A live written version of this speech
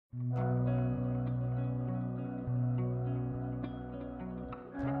Welcome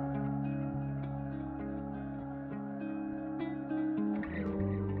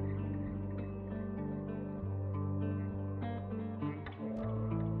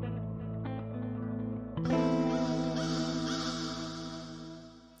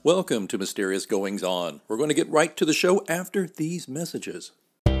to Mysterious Goings On. We're going to get right to the show after these messages.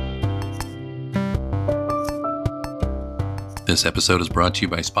 This episode is brought to you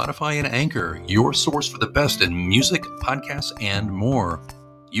by Spotify and Anchor, your source for the best in music, podcasts, and more.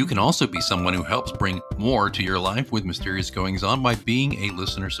 You can also be someone who helps bring more to your life with Mysterious Goings On by being a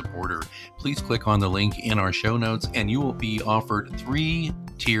listener supporter. Please click on the link in our show notes and you will be offered 3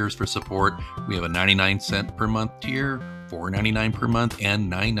 tiers for support. We have a 99-cent per month tier, $4.99 per month, and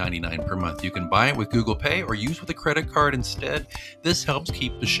 $9.99 per month. You can buy it with Google Pay or use with a credit card instead. This helps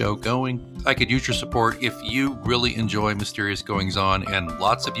keep the show going. I could use your support if you really enjoy Mysterious Goings On, and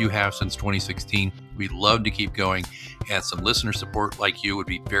lots of you have since 2016. We'd love to keep going, and some listener support like you would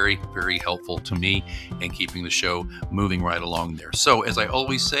be very, very helpful to me in keeping the show moving right along there. So, as I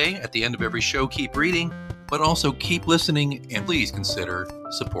always say, at the end of every show, keep reading, but also keep listening, and please consider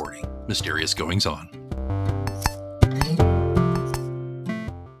supporting Mysterious Goings On.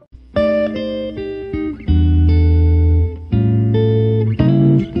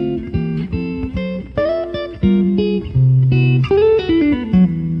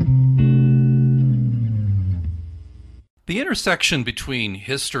 The intersection between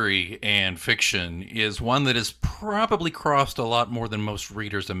history and fiction is one that has probably crossed a lot more than most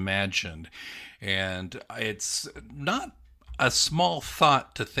readers imagined. And it's not a small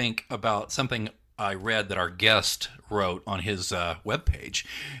thought to think about something I read that our guest wrote on his webpage,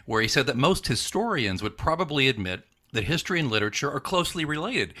 where he said that most historians would probably admit that history and literature are closely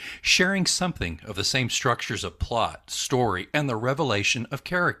related, sharing something of the same structures of plot, story, and the revelation of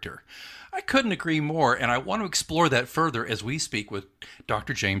character. I couldn't agree more, and I want to explore that further as we speak with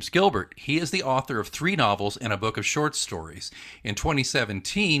Dr. James Gilbert. He is the author of 3 novels and a book of short stories. In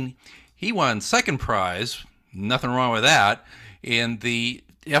 2017, he won second prize, nothing wrong with that, in the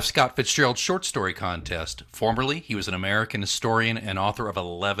F. Scott Fitzgerald Short Story Contest. Formerly, he was an American historian and author of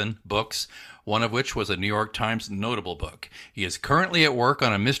 11 books, one of which was a New York Times notable book. He is currently at work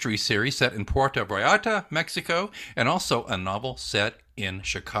on a mystery series set in Puerto Vallarta, Mexico, and also a novel set in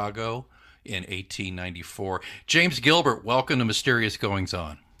Chicago in 1894. James Gilbert, welcome to Mysterious Goings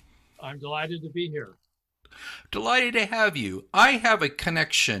On. I'm delighted to be here. Delighted to have you. I have a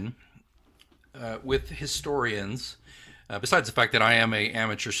connection with historians, besides the fact that I am an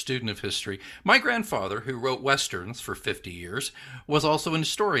amateur student of history. My grandfather, who wrote Westerns for 50 years, was also an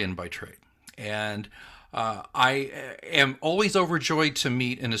historian by trade. And I am always overjoyed to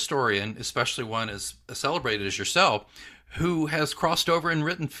meet an historian, especially one as celebrated as yourself, who has crossed over and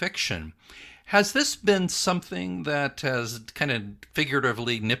written fiction. Has this been something that has kind of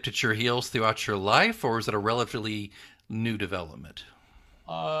figuratively nipped at your heels throughout your life, or is it a relatively new development?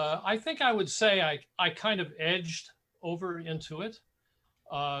 I think I would say I kind of edged over into it.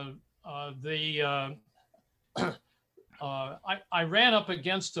 I ran up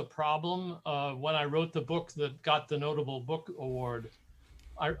against a problem when I wrote the book that got the Notable Book Award.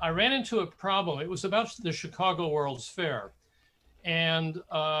 I ran into a problem. It was about the Chicago World's Fair. And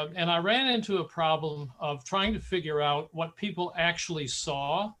I ran into a problem of trying to figure out what people actually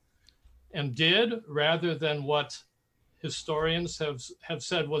saw and did rather than what historians have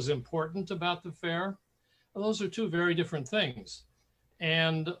said was important about the fair. Well, those are 2 very different things.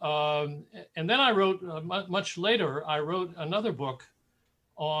 And then I wrote, much later, I wrote another book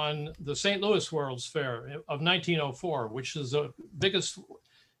on the St. Louis World's Fair of 1904, which is the biggest,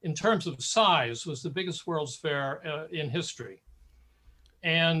 in terms of size, was the biggest World's Fair in history.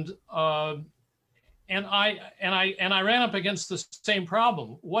 And I ran up against the same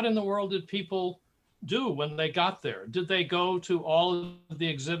problem. What in the world did people do when they got there? Did they go to all of the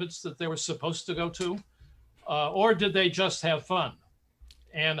exhibits that they were supposed to go to, or did they just have fun?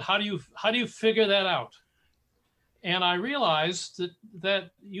 And how do you figure that out? And I realized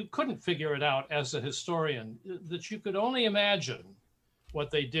that you couldn't figure it out as a historian. That you could only imagine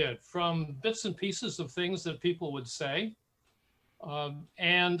what they did from bits and pieces of things that people would say.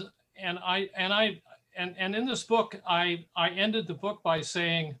 And in this book, I ended the book by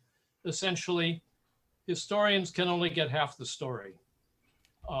saying, essentially, historians can only get half the story.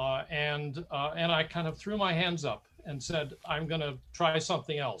 And I kind of threw my hands up and said, I'm going to try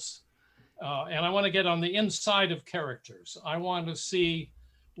something else. And I want to get on the inside of characters. I want to see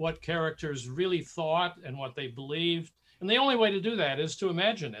what characters really thought and what they believed. And the only way to do that is to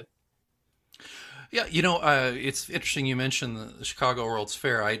imagine it. Yeah, it's interesting you mentioned the Chicago World's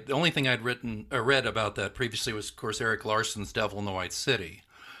Fair. The only thing I'd read about that previously was, of course, Eric Larson's Devil in the White City,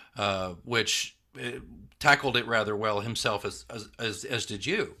 which tackled it rather well himself, as did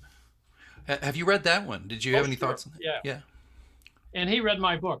you. Have you read that one? Did you Oh, have any sure. thoughts on that? Yeah. Yeah. And he read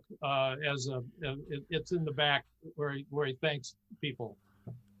my book it's in the back where he thanks people.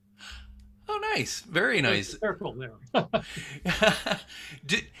 Oh, nice. Very There's nice. a circle there.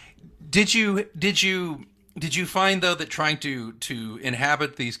 did did you find though that trying to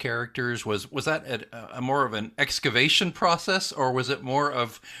inhabit these characters was that a more of an excavation process, or was it more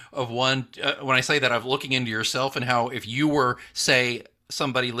of one when I say that, of looking into yourself and how if you were, say,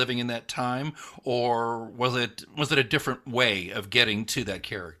 somebody living in that time, or was it a different way of getting to that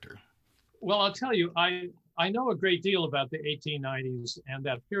character? Well, I'll tell you, I know a great deal about the 1890s and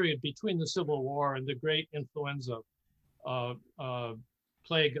that period between the Civil War and the great influenza uh, uh,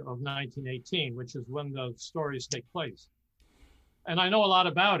 plague of 1918, which is when the stories take place. And I know a lot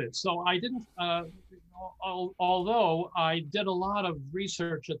about it. So I didn't, although I did a lot of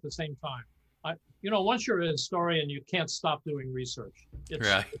research at the same time. Once you're a historian, you can't stop doing research.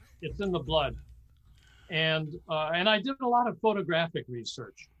 Right. It's in the blood. And I did a lot of photographic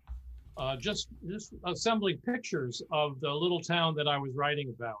research, just assembling pictures of the little town that I was writing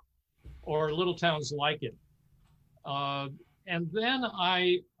about, or little towns like it. And then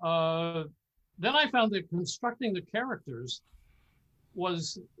I found that constructing the characters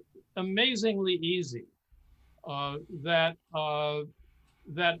was amazingly easy. That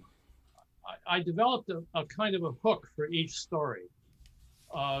I developed a kind of a hook for each story.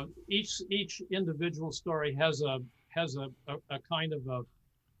 Each individual story has a kind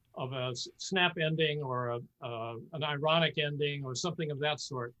of a snap ending, or an ironic ending, or something of that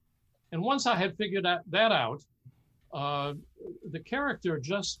sort. And once I had figured that out, the character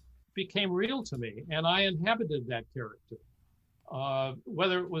just became real to me, and I inhabited that character.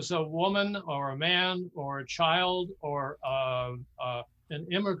 Whether it was a woman or a man or a child or an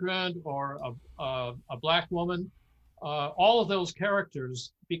immigrant or a Black woman, all of those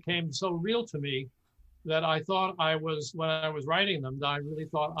characters became so real to me that I thought when I was writing them, that I really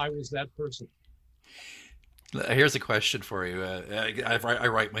thought I was that person. Here's a question for you. I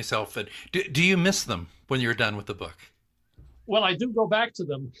write myself, and do you miss them when you're done with the book? Well, I do go back to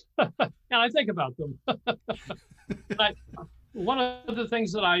them and I think about them. One of the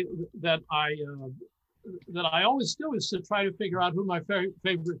things that I always do is to try to figure out who my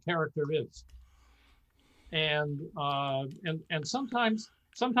favorite character is, and sometimes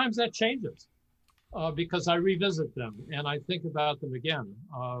that changes because I revisit them and I think about them again.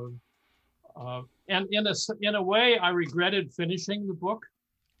 And in a way, I regretted finishing the book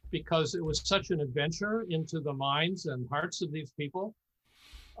because it was such an adventure into the minds and hearts of these people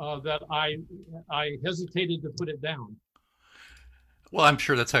that I hesitated to put it down. Well, I'm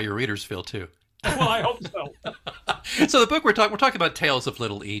sure that's how your readers feel too. Well, I hope so. So the book we're talking about, Tales of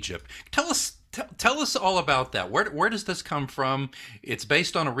Little Egypt. Tell us all about that. Where does this come from? It's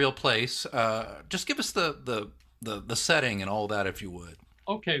based on a real place. Just give us the setting and all that, if you would.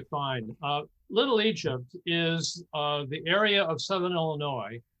 Okay, fine. Little Egypt is the area of southern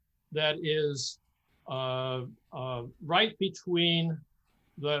Illinois that is right between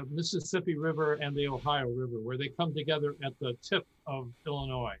the Mississippi River and the Ohio River, where they come together at the tip of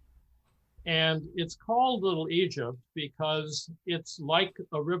Illinois. And it's called Little Egypt because it's like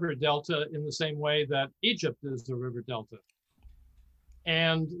a river delta in the same way that Egypt is a river delta.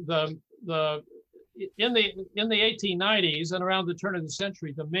 And in the 1890s and around the turn of the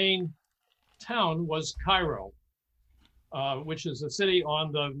century, the main town was Cairo, which is a city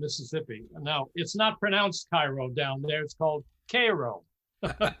on the Mississippi. Now, it's not pronounced Cairo down there; it's called Cairo.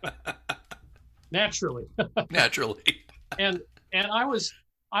 Naturally. Naturally. And I was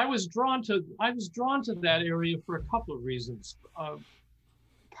drawn to that area for a couple of reasons.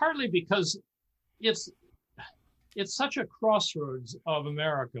 Partly because it's such a crossroads of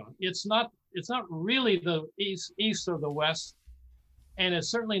America. It's not really the east or the west, and it's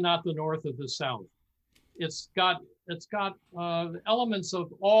certainly not the north or the south. It's got elements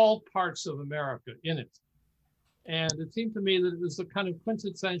of all parts of America in it. And it seemed to me that it was the kind of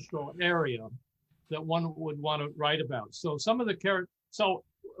quintessential area that one would want to write about. So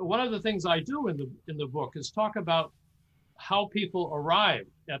one of the things I do in the book is talk about how people arrive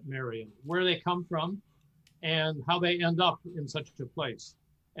at Marion, where they come from, and how they end up in such a place.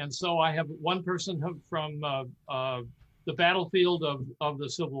 And so I have one person from the battlefield of the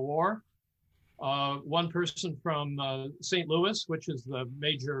Civil War, one person from St. Louis, which is the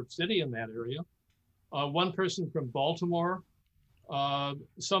major city in that area, one person from Baltimore,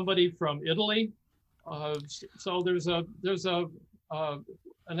 somebody from Italy, So there's a uh,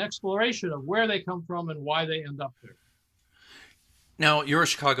 an exploration of where they come from and why they end up there. Now, you're a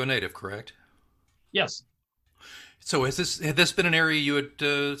Chicago native, correct? Yes, So had this been an area you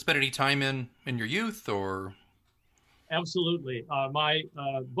had spent any time in your youth, or? absolutely. My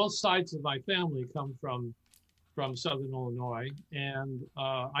both sides of my family come from Southern Illinois, and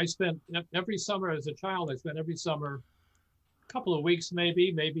I spent every summer as a child. I spent every summer a couple of weeks,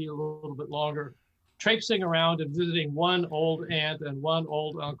 maybe a little bit longer, traipsing around and visiting one old aunt and one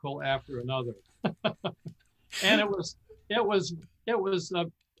old uncle after another. And it was it was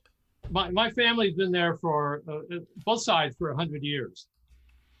my family's been there for both sides for 100 years.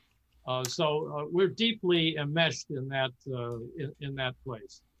 So we're deeply enmeshed in in that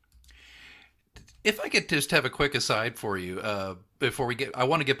place. If I could just have a quick aside for you before we get, I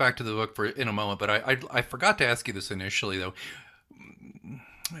want to get back to the book for in a moment, but I forgot to ask you this initially though.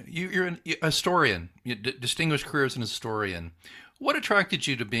 You're a historian, you distinguished career as an historian. What attracted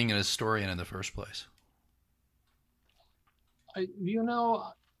you to being an historian in the first place? You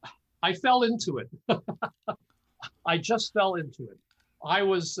know, I fell into it. I just fell into it. I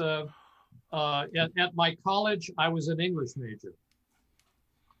was at my college. I was an English major,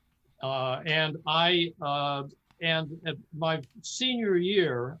 and I and at my senior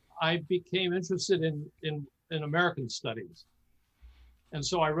year, I became interested in American studies, and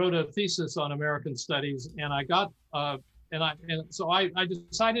so I wrote a thesis on American studies, and I got and so I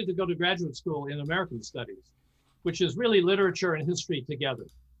decided to go to graduate school in American studies, which is really literature and history together.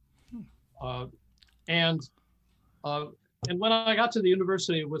 Uh, and uh, and when I got to the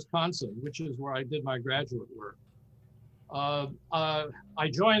University of Wisconsin, which is where I did my graduate work, uh, uh, I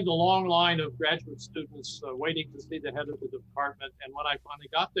joined the long line of graduate students waiting to see the head of the department. And when I finally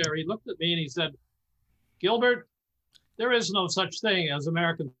got there, he looked at me and he said, "Gilbert, there is no such thing as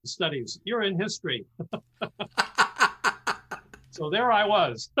American studies. You're in history." So there I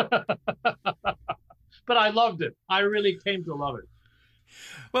was. But I loved it. I really came to love it.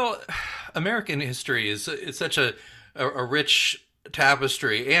 Well, American history is such a rich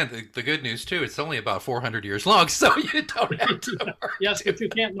tapestry, and the good news too, it's only about 400 years long, so you don't have to worry. Yes, but you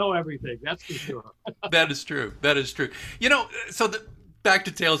can't know everything. That's for sure. That is true. That is true. You know, so back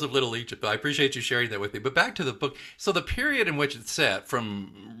to Tales of Little Egypt. I appreciate you sharing that with me. But back to the book. So the period in which it's set,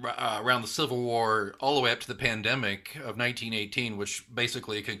 from around the Civil War all the way up to the pandemic of 1918, which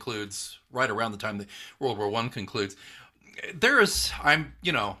basically concludes right around the time that World War One concludes. There is,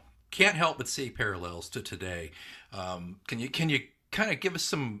 can't help but see parallels to today. Can you kind of give us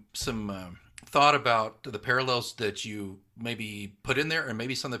some thought about the parallels that you maybe put in there, and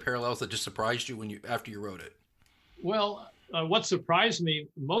maybe some of the parallels that just surprised you when you after you wrote it? Well, what surprised me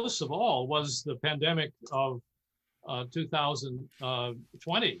most of all was the pandemic of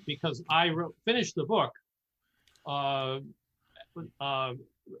 2020, because finished the book uh, uh,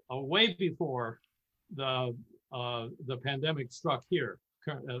 way before the pandemic struck here,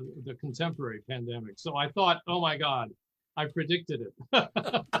 the contemporary pandemic. So I thought, oh my God, I predicted it.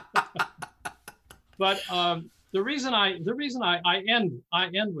 But the reason I end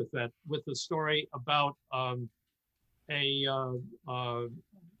with that, with the story about a, uh, uh,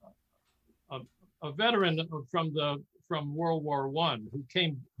 a a veteran from World War One who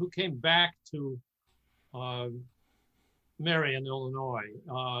came back to uh, Marion, Illinois,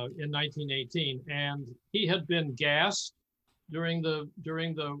 in 1918, and he had been gassed during the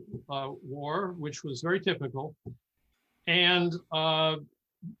war, which was very typical, and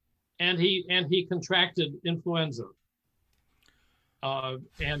he contracted influenza,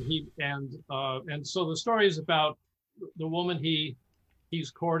 and so the story is about the woman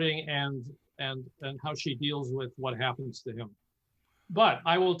he's courting, and how she deals with what happens to him. But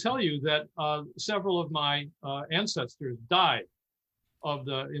I will tell you that several of my ancestors died of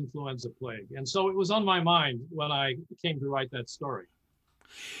the influenza plague, and so it was on my mind when I came to write that story.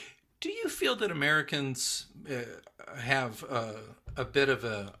 Do you feel that Americans have a bit of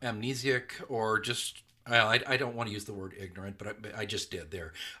a amnesiac, or just well, I don't want to use the word ignorant, but I just did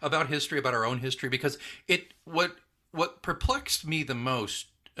there about history, about our own history, because it what perplexed me the most,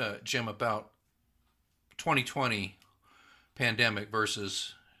 Jim, about 2020 pandemic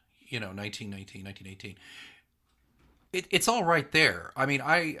versus 1919, 1918. It's all right there. I mean,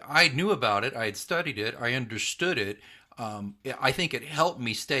 I knew about it. I had studied it. I understood it. I think it helped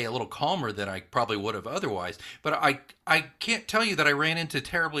me stay a little calmer than I probably would have otherwise. But I can't tell you that I ran into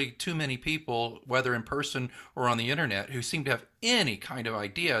terribly too many people, whether in person or on the internet, who seemed to have any kind of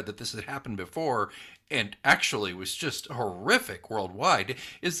idea that this had happened before, and actually was just horrific worldwide.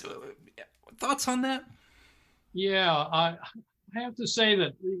 Is thoughts on that? Yeah, I have to say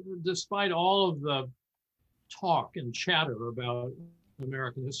that despite all of the talk and chatter about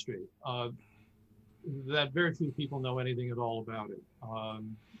American history, that very few people know anything at all about it.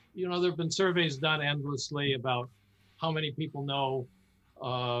 There have been surveys done endlessly about how many people know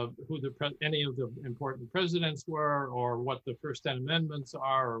who any of the important presidents were, or what the first 10 amendments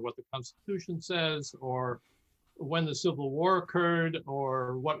are, or what the Constitution says, or when the Civil War occurred,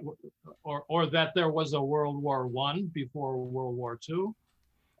 or that there was a World War I before World War II,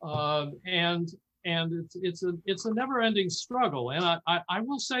 and it's a never-ending struggle. And I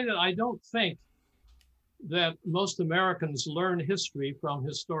will say that I don't think that most Americans learn history from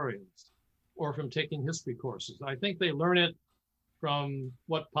historians or from taking history courses. I think they learn it from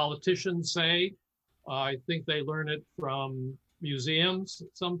what politicians say. I think they learn it from museums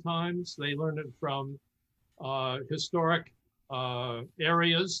sometimes. They learn it from historic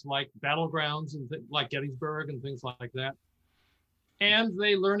areas like battlegrounds and like Gettysburg and things like that. And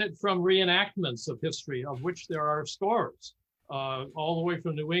they learn it from reenactments of history, of which there are scores, all the way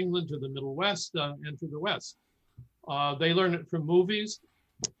from New England to the Middle West and to the West. They learn it from movies,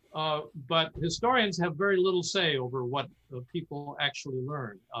 but historians have very little say over what people actually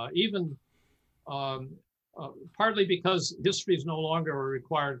learn, even partly because history is no longer a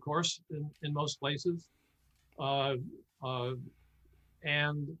required course in most places. And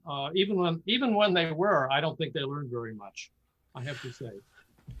even when they were, I don't think they learned very much, I have to say.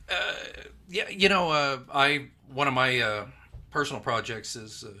 One of my personal projects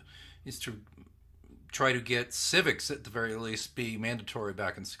is to try to get civics at the very least be mandatory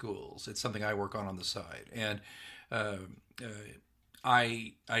back in schools. It's something I work on the side, and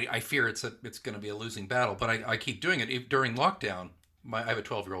I fear it's going to be a losing battle. But I keep doing it. During lockdown, I have a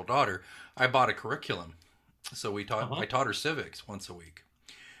 12-year-old daughter. I bought a curriculum, so I taught her civics once a week,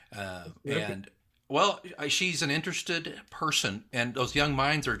 and. Well, she's an interested person, and those young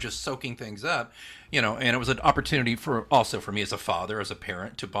minds are just soaking things up, and it was an opportunity for me as a father, as a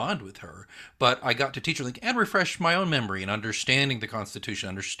parent, to bond with her. But I got to teach her and refresh my own memory and understanding the Constitution,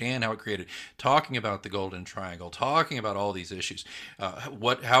 understand how it created, talking about the Golden Triangle, talking about all these issues,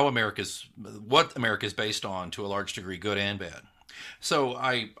 what America's based on to a large degree, good and bad. So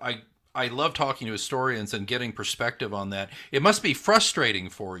I love talking to historians and getting perspective on that. It must be frustrating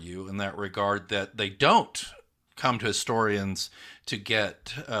for you in that regard that they don't come to historians to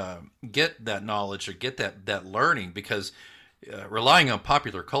get that knowledge or get that learning, because relying on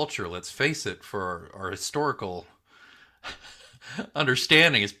popular culture, let's face it, for our historical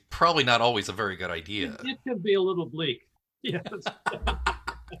understanding is probably not always a very good idea. It can be a little bleak. Yes.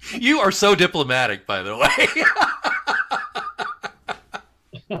 You are so diplomatic, by the way.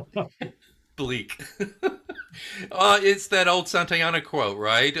 Bleak. It's that old Santayana quote,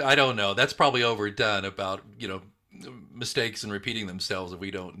 right? I don't know. That's probably overdone about, mistakes and repeating themselves if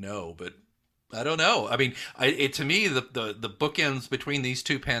we don't know. But I don't know. I mean, to me, the bookends between these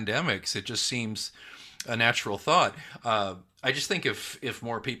two pandemics, it just seems a natural thought. I just think if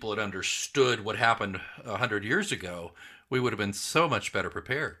more people had understood what happened 100 years ago, we would have been so much better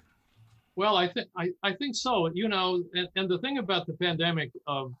prepared. Well, I think so. And the thing about the pandemic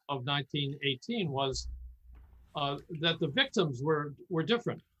of 1918 was that the victims were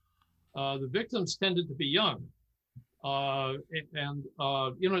different. The victims tended to be young,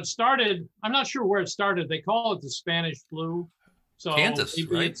 it started. I'm not sure where it started. They call it the Spanish flu. So Kansas,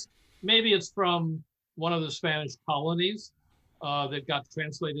 right? Maybe it's from one of the Spanish colonies that got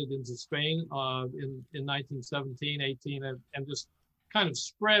translated into Spain in 1917, 18, and just kind of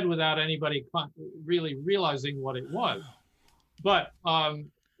spread without anybody really realizing what it was. But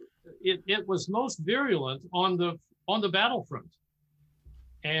it was most virulent on the battlefront,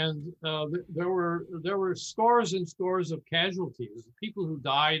 and there were scores and scores of casualties, people who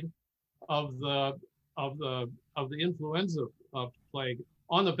died of the influenza plague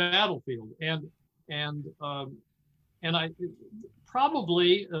on the battlefield, and I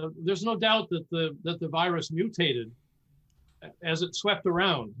probably there's no doubt that the virus mutated as it swept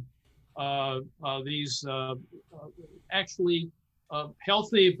around these actually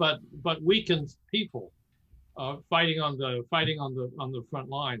healthy but weakened people fighting on the front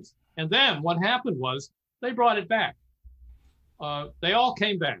lines. And then what happened was they brought it back. They all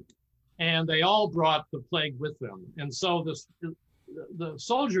came back, and they all brought the plague with them. And so the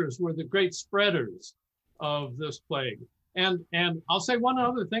soldiers were the great spreaders of this plague. And I'll say one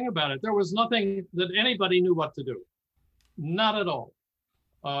other thing about it. There was nothing that anybody knew what to do. Not at all.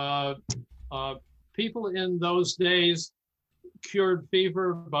 People in those days cured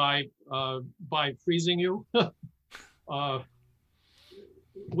fever by freezing you.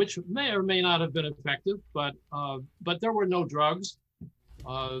 which may or may not have been effective, but there were no drugs.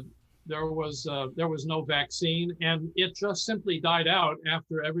 There was no vaccine, and it just simply died out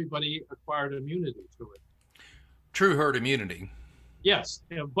after everybody acquired immunity to it. True herd immunity. Yes,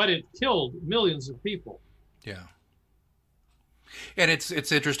 but it killed millions of people. Yeah. And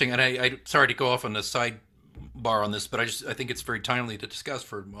it's interesting, and I sorry to go off on the sidebar on this, but I think it's very timely to discuss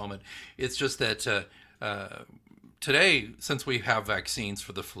for a moment. It's just that today, since we have vaccines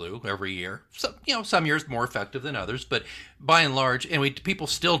for the flu every year, so, some years more effective than others, but by and large, and people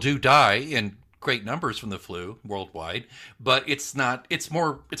still do die in great numbers from the flu worldwide, but it's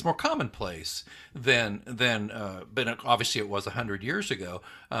more commonplace than but obviously it was 100 years ago.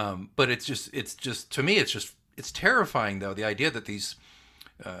 But it's just to me it's terrifying, though, the idea that these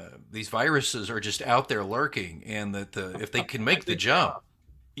viruses are just out there lurking, and that if they can make the jump,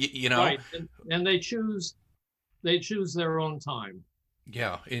 right, and they choose their own time.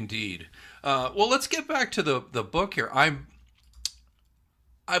 Yeah, indeed. Well, let's get back to the book here. I'm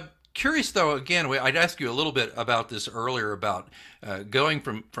curious, though. Again, I'd ask you a little bit about this earlier, about going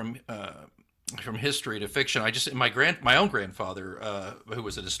from history to fiction. My own grandfather, who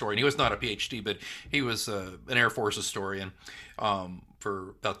was a historian, he was not a PhD, but he was an Air Force historian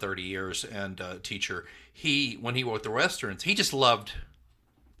for about 30 years, and a teacher. When he wrote the Westerns, he just loved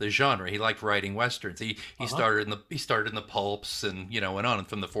the genre. He liked writing Westerns. He started in the pulps, and went on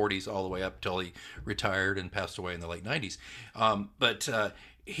from the 40s all the way up till he retired and passed away in the late 90s. But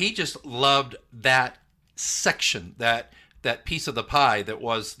he just loved that section, that piece of the pie that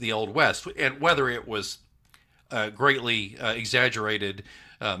was the Old West, and whether it was greatly exaggerated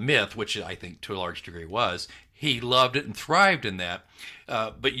myth, which I think to a large degree was, he loved it and thrived in that.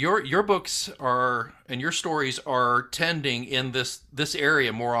 But your books and your stories are tending in this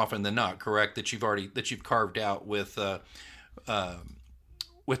area more often than not, correct? That you've carved out with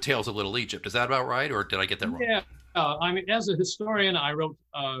Tales of Little Egypt. Is that about right, or did I get that wrong? Yeah. I mean, as a historian, I wrote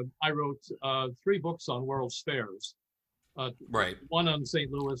 3 books on World's Fairs. Right. One on St.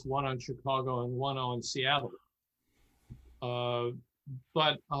 Louis, one on Chicago, and one on Seattle. I'm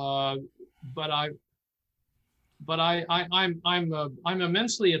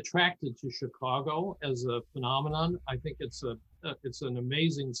immensely attracted to Chicago as a phenomenon. I think it's an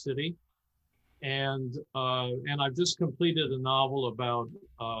amazing city, and I've just completed a novel about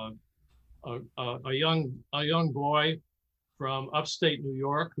a young boy from upstate New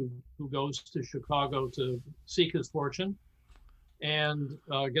York who goes to Chicago to seek his fortune, and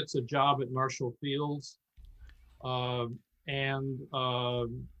gets a job at Marshall Fields, and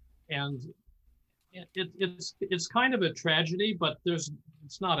it's kind of a tragedy, but there's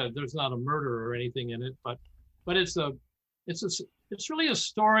not a murder or anything in it, but it's really a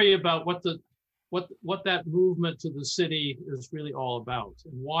story about what that movement to the city is really all about,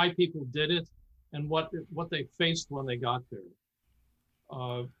 and why people did it, and what they faced when they got there.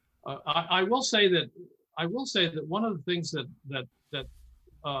 I will say that one of the things that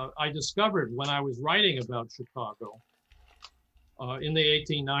I discovered when I was writing about Chicago in the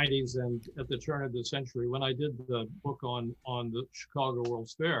 1890s and at the turn of the century, when I did the book on the Chicago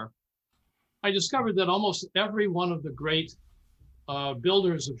World's Fair, I discovered that almost every one of the great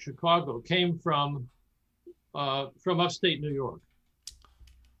builders of Chicago came from upstate New York.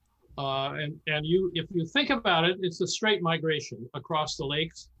 And if you think about it, it's a straight migration across the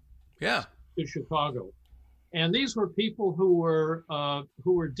lakes, yeah, to Chicago. And these were people who were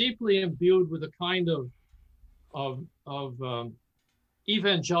deeply imbued with a kind of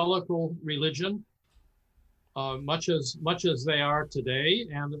evangelical religion, much as they are today,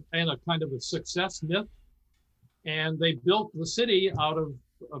 and a kind of a success myth. And they built the city out of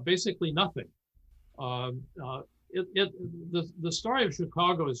basically nothing. The story of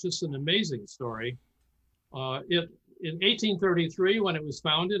Chicago is just an amazing story. In 1833, when it was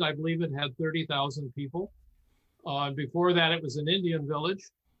founded, I believe it had 30,000 people. Before that, it was an Indian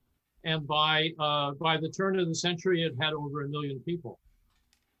village, and by the turn of the century, it had over 1 million people.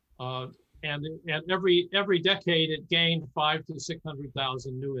 And every decade, it gained 500,000 to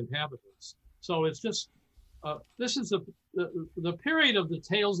 600,000 new inhabitants. So it's just this is the period of the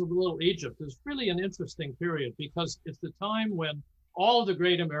Tales of Little Egypt is really an interesting period, because it's the time when all of the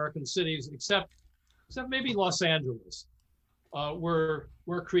great American cities, except maybe Los Angeles, were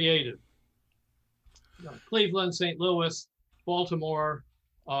created. Cleveland, St. Louis, Baltimore,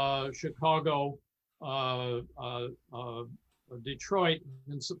 Chicago, Detroit,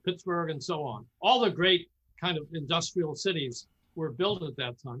 and Pittsburgh, and so on. All the great kind of industrial cities were built at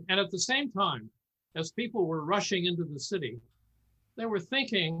that time. And at the same time, as people were rushing into the city, they were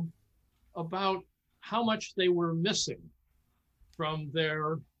thinking about how much they were missing from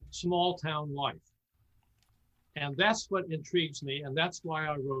their small town life. And that's what intrigues me. And that's why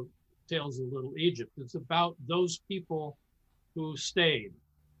I wrote Tales of Little Egypt. It's about those people who stayed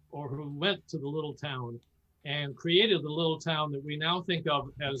or who went to the little town and created the little town that we now think of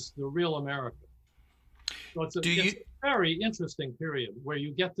as the real America. So it's a very interesting period where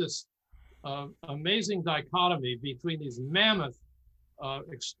you get this amazing dichotomy between these mammoth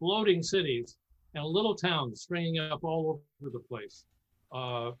exploding cities and little towns springing up all over the place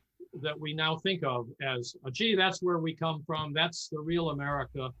that we now think of as, gee, that's where we come from. That's the real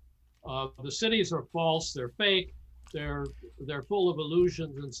America. The cities are false. They're fake. They're full of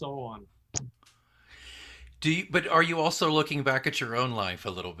illusions and so on. But are you also looking back at your own life a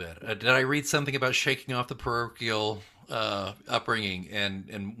little bit? Did I read something about shaking off the parochial upbringing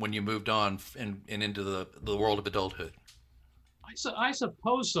and when you moved on and into the world of adulthood? I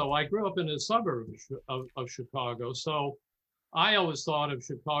suppose so. I grew up in a suburb of Chicago, so I always thought of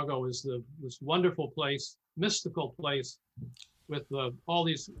Chicago as this wonderful place, mystical place, with all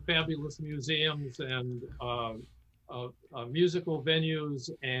these fabulous museums and musical venues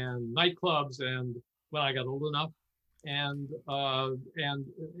and nightclubs, and when I got old enough, and a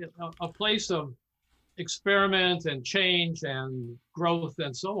place of experiment and change and growth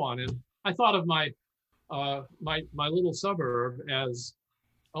and so on. And I thought of my little suburb as,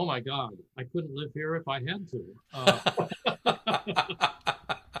 oh my God, I couldn't live here if I had to.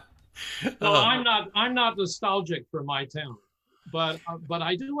 So I'm not nostalgic for my town, but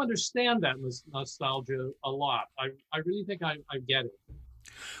I do understand that nostalgia a lot. I really think I get it.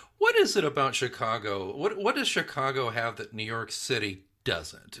 What is it about Chicago? What does Chicago have that New York City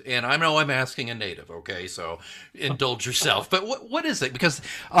doesn't? And I know I'm asking a native, okay? So indulge yourself. But what is it? Because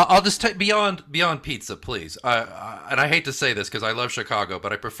I'll just take beyond pizza, please. And I hate to say this because I love Chicago,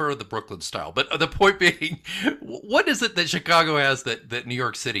 but I prefer the Brooklyn style. But the point being, what is it that Chicago has that New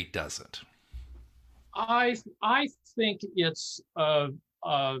York City doesn't? I think it's a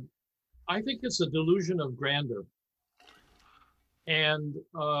delusion of grandeur. And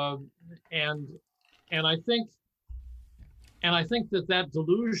I think that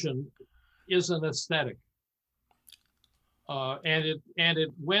delusion is an aesthetic, and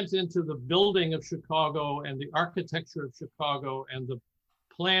it went into the building of Chicago and the architecture of Chicago and the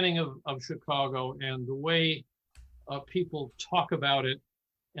planning of Chicago and the way people talk about it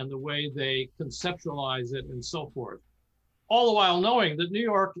and the way they conceptualize it and so forth. All the while knowing that New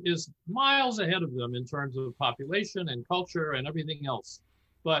York is miles ahead of them in terms of population and culture and everything else.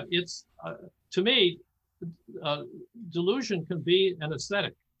 But it's, to me, delusion can be an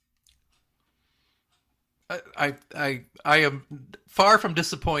aesthetic. I am far from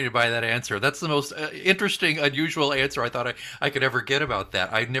disappointed by that answer. That's the most interesting, unusual answer I thought I could ever get about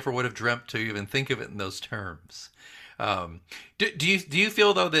that. I never would have dreamt to even think of it in those terms. Do you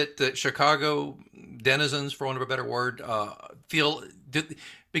feel though that Chicago denizens, for want of a better word, feel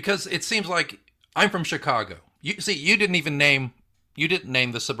because it seems like I'm from Chicago. You didn't name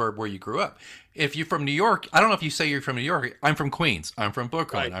the suburb where you grew up. If you're from New York, I don't know if you say you're from New York. I'm from Queens. I'm from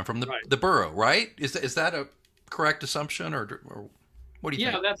Brooklyn. Right, I'm from right. the borough. Right? Is that a correct assumption, or what do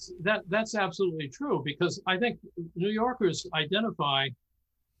you think? Yeah, that's absolutely true, because I think New Yorkers identify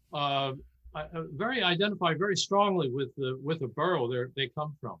very strongly with the borough they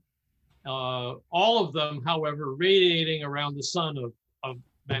come from. All of them, however, radiating around the sun of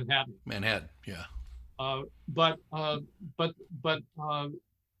Manhattan. Manhattan, yeah. But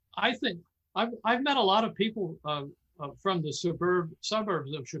I think I've met a lot of people from the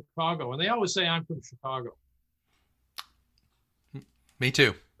suburbs of Chicago, and they always say I'm from Chicago. Me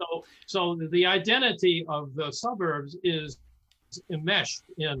too. So the identity of the suburbs is enmeshed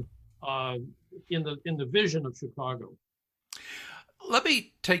in the vision of Chicago. Let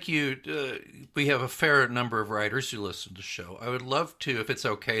me take you. We have a fair number of writers who listen to the show. I would love to, if it's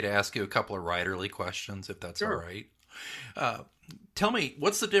okay, to ask you a couple of writerly questions, if that's Sure. all right. Tell me,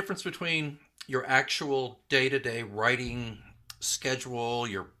 what's the difference between your actual day-to-day writing schedule,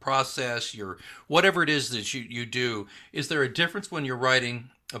 your process, your whatever it is that you do? Is there a difference when you're writing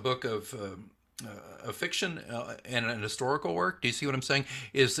a book of fiction and an historical work? Do you see what I'm saying?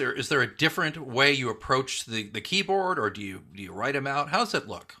 Is there a different way you approach the keyboard, or do you write them out? How does it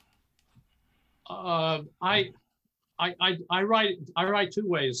look? I write two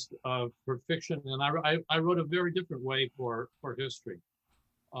ways for fiction, and I wrote a very different way for history.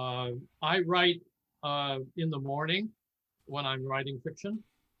 I write in the morning when I'm writing fiction.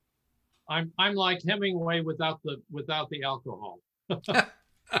 I'm like Hemingway without the alcohol.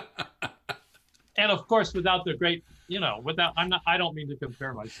 And of course, without the great you know, without I don't mean to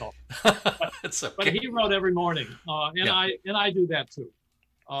compare myself, but It's but okay. he wrote every morning, and Yeah. I do that too.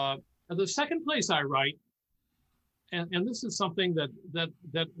 Uh, the second place I write, and this is something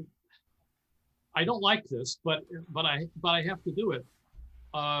that I don't like this, but I have to do it.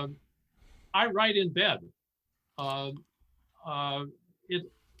 Uh, I write in bed. Uh, uh, it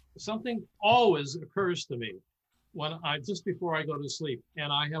Something always occurs to me when I just before I go to sleep,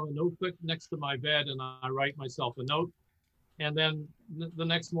 and I have a notebook next to my bed, and I write myself a note, and then the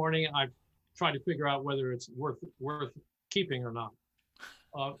next morning I try to figure out whether it's worth keeping or not.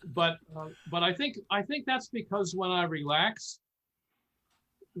 But I think that's because when I relax,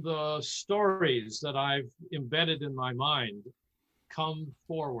 the stories that I've embedded in my mind come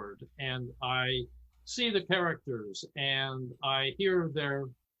forward, and I see the characters and I hear their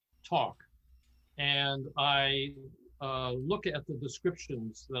talk, and I look at the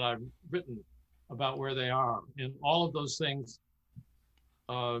descriptions that I've written about where they are, and all of those things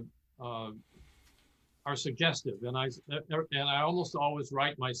uh, uh, are suggestive. And I almost always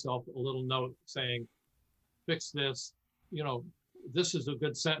write myself a little note saying, "Fix this," you know, "This is a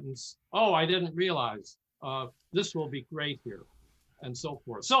good sentence. Oh, I didn't realize. This will be great here," and so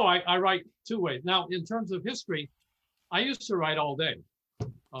forth. So I write two ways. Now, in terms of history, I used to write all day.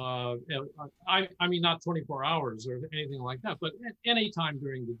 Uh, I mean, not 24 hours or anything like that, but any time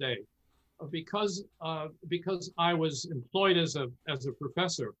during the day, because I was employed as a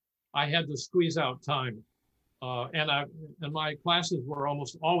professor, I had to squeeze out time, and my classes were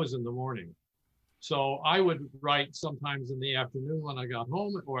almost always in the morning. So I would write sometimes in the afternoon when I got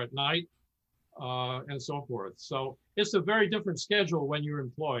home or at night, and so forth. So it's a very different schedule when you're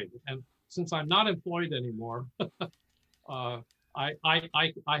employed. And since I'm not employed anymore, uh, I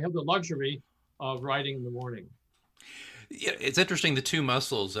have the luxury of writing in the morning. Yeah, it's interesting the two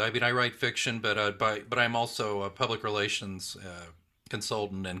muscles. I mean, I write fiction, but I'm also a public relations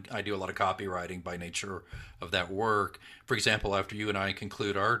consultant, and I do a lot of copywriting by nature of that work. For example, after you and I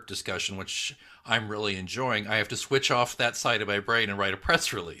conclude our discussion, which I'm really enjoying, I have to switch off that side of my brain and write a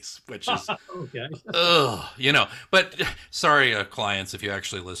press release, which is Okay. ugh, you know. But sorry, clients, if you're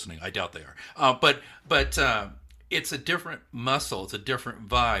actually listening, I doubt they are. But it's a different muscle. It's a different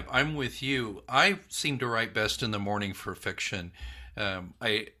vibe. I'm with you. I seem to write best in the morning for fiction.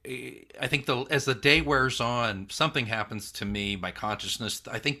 I think as the day wears on, something happens to me. My consciousness.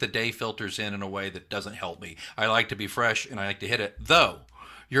 I think the day filters in a way that doesn't help me. I like to be fresh and I like to hit it. Though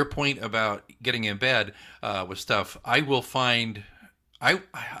your point about getting in bed with stuff, I will find and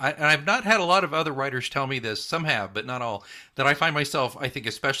I've not had a lot of other writers tell me this. Some have, but not all. That I find myself, I think,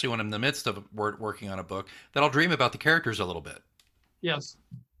 especially when I'm in the midst of working on a book, that I'll dream about the characters a little bit. Yes,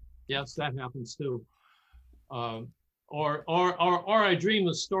 yes, that happens too. Uh, or I dream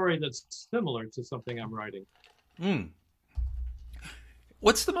a story that's similar to something I'm writing. Mm.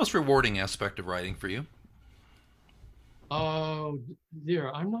 What's the most rewarding aspect of writing for you? Oh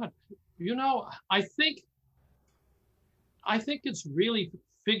dear, I'm not. You know, I think it's really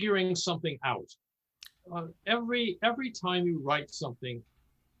figuring something out. Every time you write something,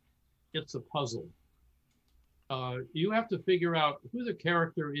 it's a puzzle. You have to figure out who the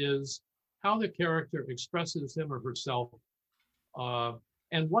character is, how the character expresses him or herself, uh,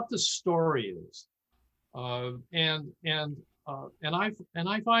 and what the story is. And I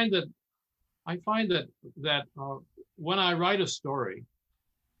find that when I write a story,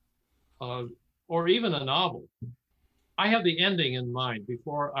 uh, or even a novel, I have the ending in mind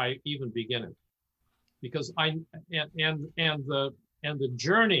before I even begin it, because and the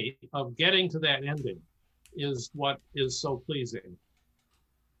journey of getting to that ending is what is so pleasing.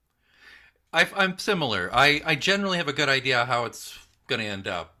 I'm similar. I generally have a good idea how it's going to end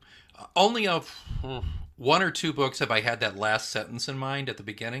up. Only of one or two books have I had that last sentence in mind at the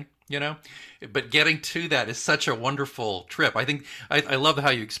beginning, you know? But getting to that is such a wonderful trip. I think I love how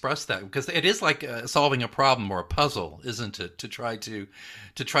you express that, because it is like solving a problem or a puzzle, isn't it? To try to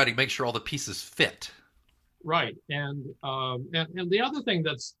make sure all the pieces fit. Right. And the other thing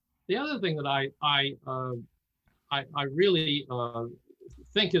that I really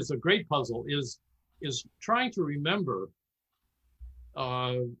think is a great puzzle is trying to remember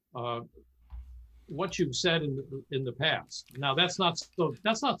uh, uh, what you've said in the past. Now that's not so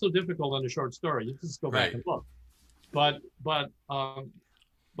difficult in a short story. You just go back Right. and look. But but um,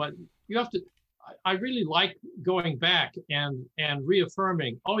 but you have to. I really like going back and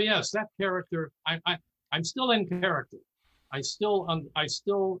reaffirming. Oh yes, that character. I'm still in character. I still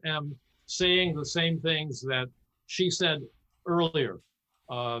am saying the same things that she said earlier,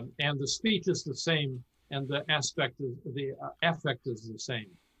 and the speech is the same, and the affect is the same.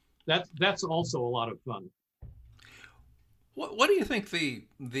 That's also a lot of fun. What do you think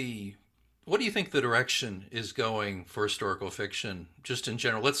the what do you think the direction is going for historical fiction, just in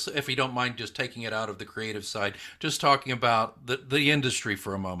general? Let's, if you don't mind, just taking it out of the creative side, just talking about the industry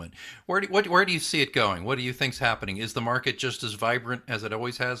for a moment. Where do you see it going? What do you think's happening? Is the market just as vibrant as it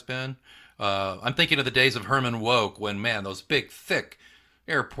always has been? I'm thinking of the days of Herman Wouk, when, man, those big, thick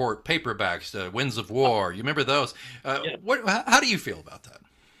airport paperbacks, Winds of War. You remember those? Yeah. How do you feel about that?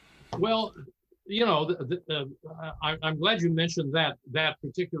 Well, I'm glad you mentioned that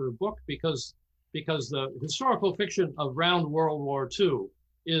particular book, because the historical fiction around World War II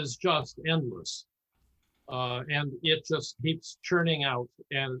is just endless, and it just keeps churning out,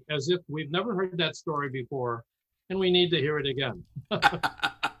 and as if we've never heard that story before, and we need to hear it again.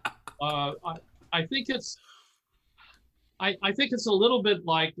 uh, I, I think it's I think it's a little bit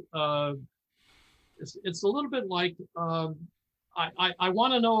like it's a little bit like I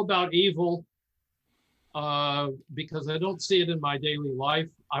want to know about evil, because I don't see it in my daily life.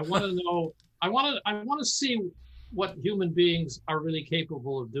 I want to know. I want to see what human beings are really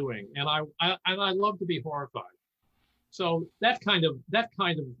capable of doing, and I love to be horrified. So that kind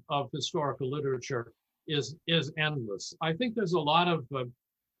of historical literature is endless. I think there's a lot of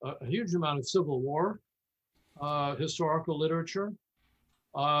a huge amount of Civil War historical literature.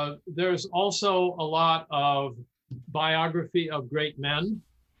 There's also a lot of biography of great men,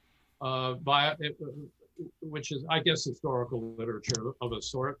 which is, I guess, historical literature of a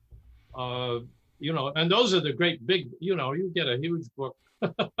sort. And those are the great big, you get a huge book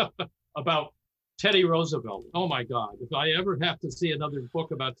about Teddy Roosevelt. Oh my God, if I ever have to see another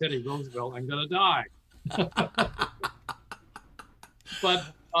book about Teddy Roosevelt, I'm going to die.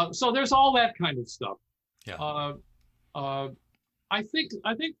 But so there's all that kind of stuff. Yeah. I think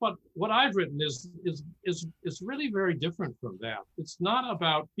what I've written is really very different from that. It's not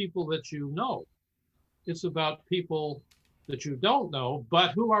about people that you know. It's about people that you don't know,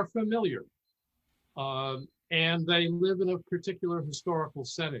 but who are familiar. And they live in a particular historical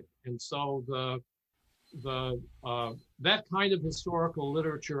setting. And so that kind of historical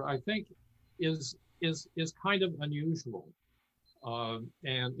literature, I think, is kind of unusual.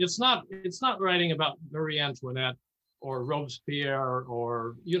 And it's not writing about Marie Antoinette or Robespierre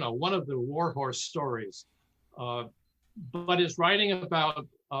or one of the warhorse stories, but it's writing about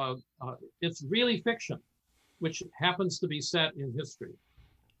it's really fiction, which happens to be set in history.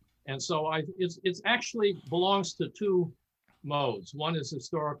 And so it's actually belongs to two modes. One is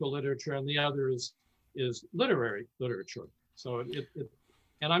historical literature, and the other is literary literature. So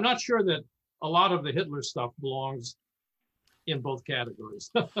and I'm not sure that a lot of the Hitler stuff belongs in both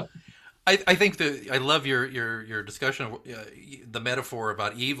categories. I think I love your discussion of the metaphor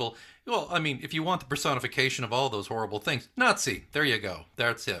about evil. Well, I mean, if you want the personification of all those horrible things, Nazi. There you go.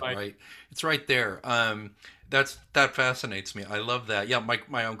 That's it, right? It's right there. That fascinates me. I love that. Yeah,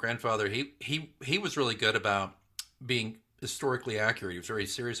 my own grandfather. He was really good about being historically accurate. He was very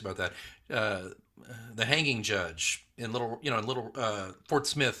serious about that. The hanging judge in little Fort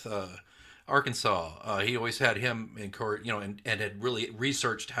Smith, Arkansas. He always had him in court, and had really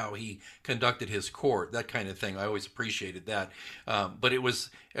researched how he conducted his court, that kind of thing. I always appreciated that. But it was,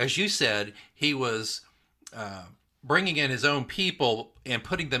 as you said, he was bringing in his own people and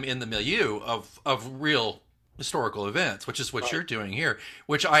putting them in the milieu of real historical events, which is what you're doing here,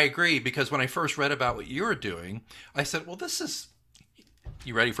 which I agree, because when I first read about what you were doing, I said, well, this is,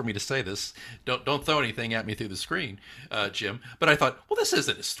 you ready for me to say this? Don't throw anything at me through the screen, Jim. But I thought, well, this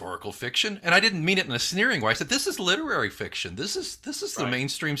isn't historical fiction, and I didn't mean it in a sneering way. I said, this is literary fiction. This is the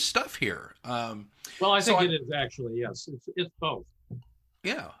mainstream stuff here. Well, I think it is actually, yes. It's both.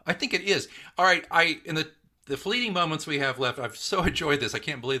 Yeah, I think it is. All right, in the fleeting moments we have left, I've so enjoyed this. I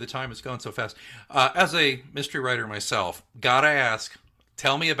can't believe the time has gone so fast. As a mystery writer myself, gotta ask,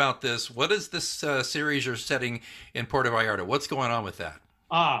 tell me about this. What is this series you're setting in Puerto Vallarta? What's going on with that?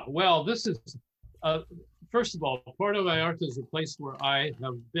 Well, this is, first of all, Puerto Vallarta is a place where I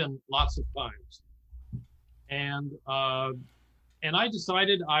have been lots of times. And I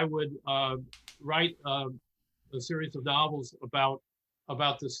decided I would write a series of novels about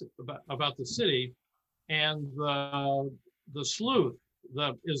the city. And the sleuth,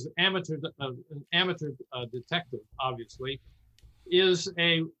 is an amateur detective, obviously, is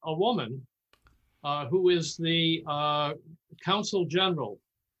a woman who is the consul general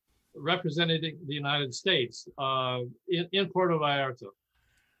representing the United States in Puerto Vallarta.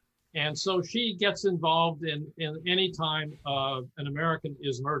 And so she gets involved in any time an American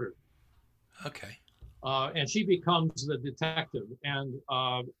is murdered. Okay. And she becomes the detective. And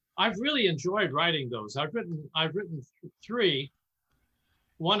I've really enjoyed writing those. I've written 3.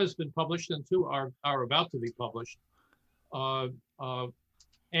 One has been published and 2 are about to be published. Uh, uh,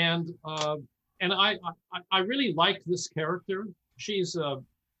 and I really like this character. She's a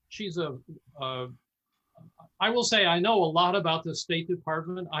she's a I will say I know a lot about the State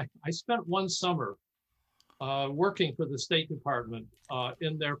Department. I spent one summer working for the State Department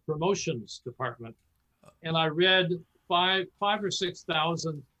in their promotions department, and I read five or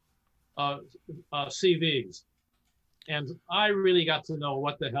 6,000 CVs, and I really got to know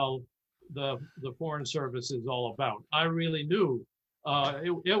what the hell the Foreign Service is all about. I really knew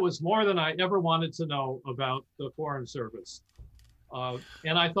it was more than I ever wanted to know about the Foreign Service,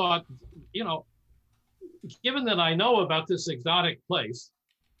 and I thought, you know, given that I know about this exotic place,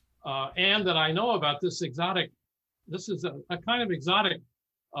 and that I know about this is a kind of exotic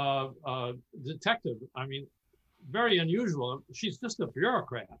detective. I mean, very unusual. She's just a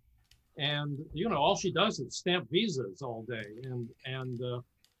bureaucrat, and you know, all she does is stamp visas all day, and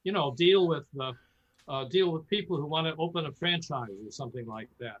you know, deal with people who want to open a franchise or something like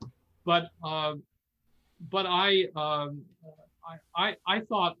that. But I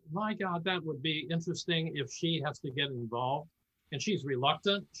thought, my God, that would be interesting if she has to get involved, and she's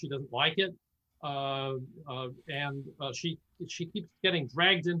reluctant. She doesn't like it, and she keeps getting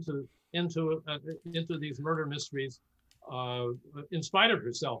dragged into these murder mysteries in spite of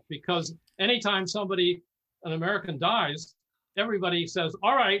herself. Because anytime an American dies, everybody says,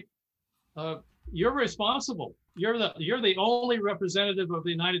 "All right, you're responsible. You're the only representative of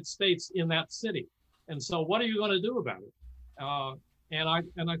the United States in that city, and so what are you going to do about it?" And I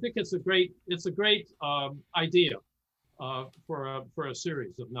think it's a great idea for a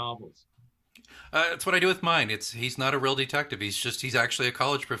series of novels. That's what I do with mine. He's not a real detective. He's actually a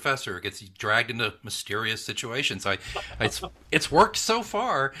college professor. Gets dragged into mysterious situations. It's worked so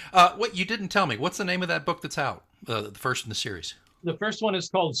far. What you didn't tell me? What's the name of that book that's out? The first in the series. The first one is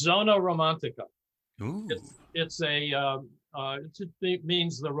called Zona Romantica. Ooh. It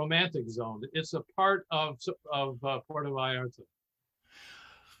means the romantic zone. It's a part of Puerto Vallarta.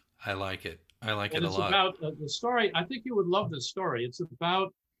 I like it. I like it a lot. It's about the story. I think you would love this story. It's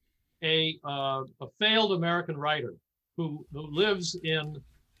about a failed American writer who lives in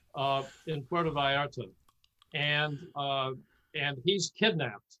Puerto Vallarta, and he's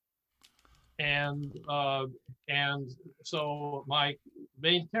kidnapped, and so my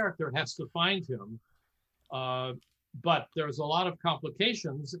main character has to find him, but there's a lot of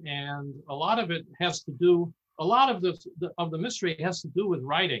complications, and a lot of it has to do. A lot of the mystery has to do with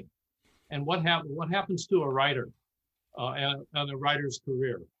writing, and what happens to a writer, and a writer's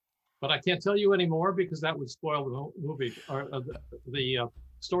career. But I can't tell you anymore because that would spoil the movie or the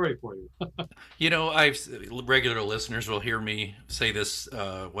story for you. You know, regular listeners will hear me say this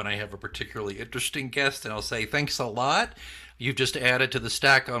when I have a particularly interesting guest, and I'll say, "Thanks a lot. You've just added to the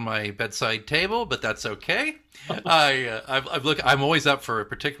stack on my bedside table, but that's okay." I'm always up for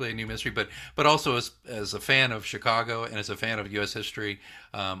particularly a new mystery, but also as a fan of Chicago and as a fan of U.S. history,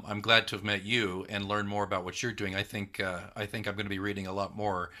 I'm glad to have met you and learn more about what you're doing. I think I'm going to be reading a lot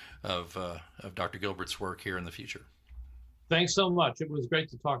more of Dr. Gilbert's work here in the future. Thanks so much. It was great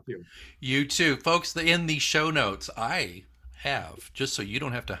to talk to you. You too, folks. In the show notes, I have, just so you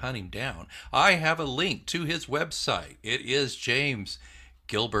don't have to hunt him down, I have a link to his website. It is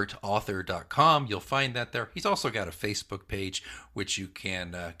jamesgilbertauthor.com. You'll find that there. He's also got a Facebook page, which you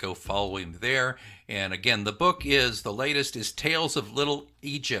can go follow him there. And again, the book the latest is Tales of Little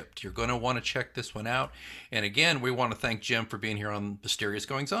Egypt. You're going to want to check this one out. And again, we want to thank Jim for being here on Mysterious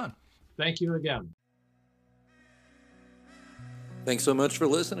Goings On. Thank you again. Thanks so much for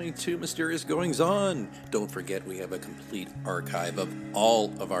listening to Mysterious Goings On. Don't forget we have a complete archive of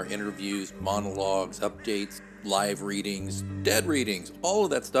all of our interviews, monologues, updates, live readings, dead readings. All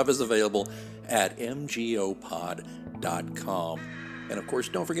of that stuff is available at mgopod.com. And of course,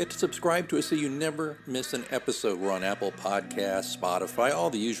 don't forget to subscribe to us so you never miss an episode. We're on Apple Podcasts, Spotify, all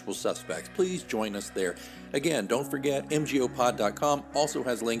the usual suspects. Please join us there. Again, don't forget, mgopod.com also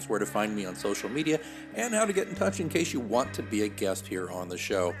has links where to find me on social media and how to get in touch in case you want to be a guest here on the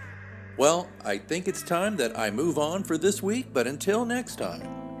show. Well, I think it's time that I move on for this week, but until next time,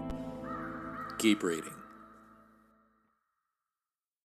 keep reading.